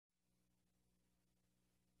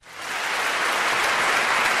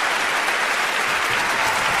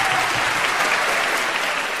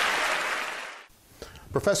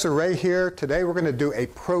Professor Ray here. Today we're going to do a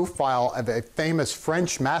profile of a famous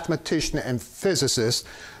French mathematician and physicist,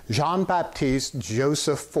 Jean-Baptiste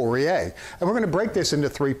Joseph Fourier. And we're going to break this into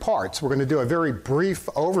three parts. We're going to do a very brief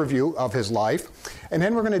overview of his life, and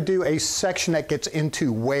then we're going to do a section that gets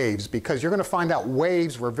into waves, because you're going to find out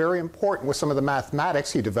waves were very important with some of the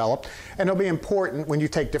mathematics he developed, and it'll be important when you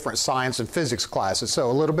take different science and physics classes.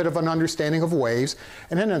 So a little bit of an understanding of waves.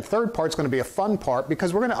 And then the third part is going to be a fun part,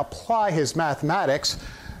 because we're going to apply his mathematics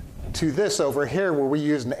to this over here, where we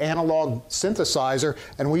use an analog synthesizer,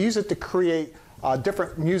 and we use it to create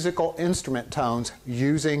different musical instrument tones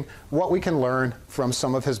using what we can learn from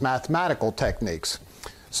some of his mathematical techniques.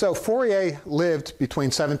 So Fourier lived between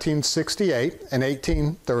 1768 and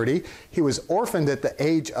 1830. He was orphaned at the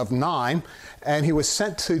age of 9, and he was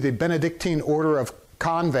sent to the Benedictine Order of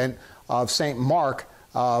Convent of St. Mark.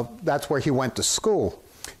 That's where he went to school.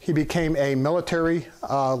 He became a military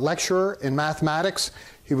lecturer in mathematics.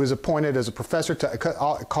 He was appointed as a professor to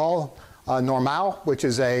École Normale, which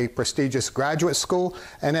is a prestigious graduate school,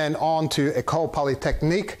 and then on to École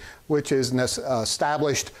Polytechnique, which is an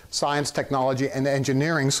established science, technology, and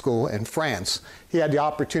engineering school in France. He had the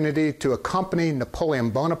opportunity to accompany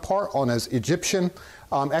Napoleon Bonaparte on his Egyptian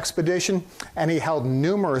expedition, and he held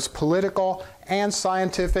numerous political and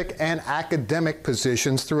scientific and academic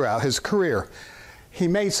positions throughout his career. He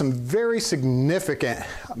made some very significant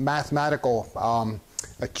mathematical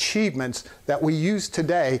achievements that we use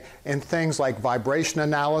today in things like vibration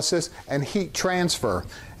analysis and heat transfer.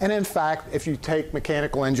 And in fact, if you take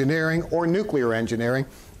mechanical engineering or nuclear engineering,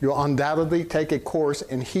 you'll undoubtedly take a course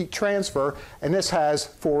in heat transfer, and this has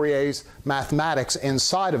Fourier's mathematics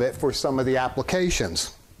inside of it for some of the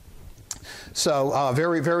applications. So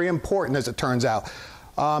very, very important, as it turns out.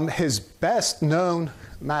 His best known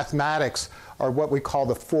mathematics are what we call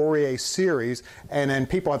the Fourier series, and then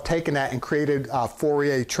people have taken that and created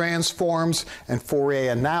Fourier transforms and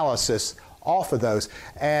Fourier analysis off of those.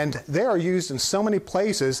 And they are used in so many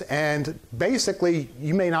places, and basically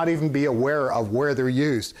you may not even be aware of where they're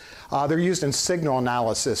used. They're used in signal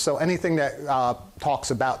analysis, so anything that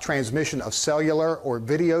talks about transmission of cellular or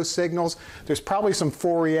video signals, there's probably some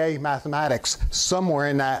Fourier mathematics somewhere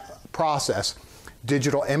in that process.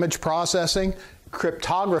 Digital image processing,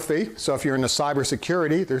 cryptography, so if you're into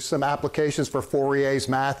cybersecurity, there's some applications for Fourier's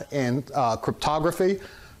math in cryptography,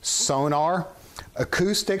 sonar,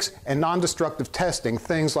 acoustics, and non-destructive testing,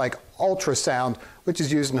 things like ultrasound, which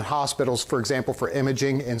is used in hospitals, for example, for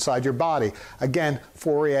imaging inside your body. Again,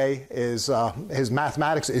 Fourier is, his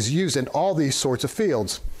mathematics is used in all these sorts of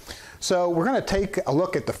fields. So we're going to take a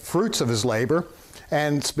look at the fruits of his labor.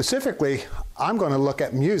 And specifically, I'm going to look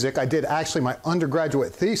at music. I did actually my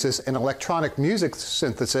undergraduate thesis in electronic music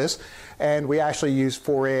synthesis, and we actually used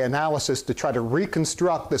Fourier analysis to try to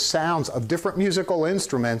reconstruct the sounds of different musical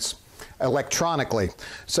instruments electronically.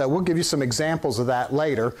 So we'll give you some examples of that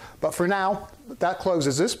later. But for now, that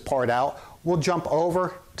closes this part out. We'll jump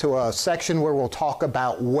over to a section where we'll talk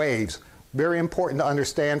about waves. Very important to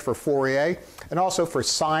understand for Fourier, and also for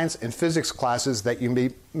science and physics classes that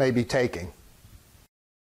you may be taking.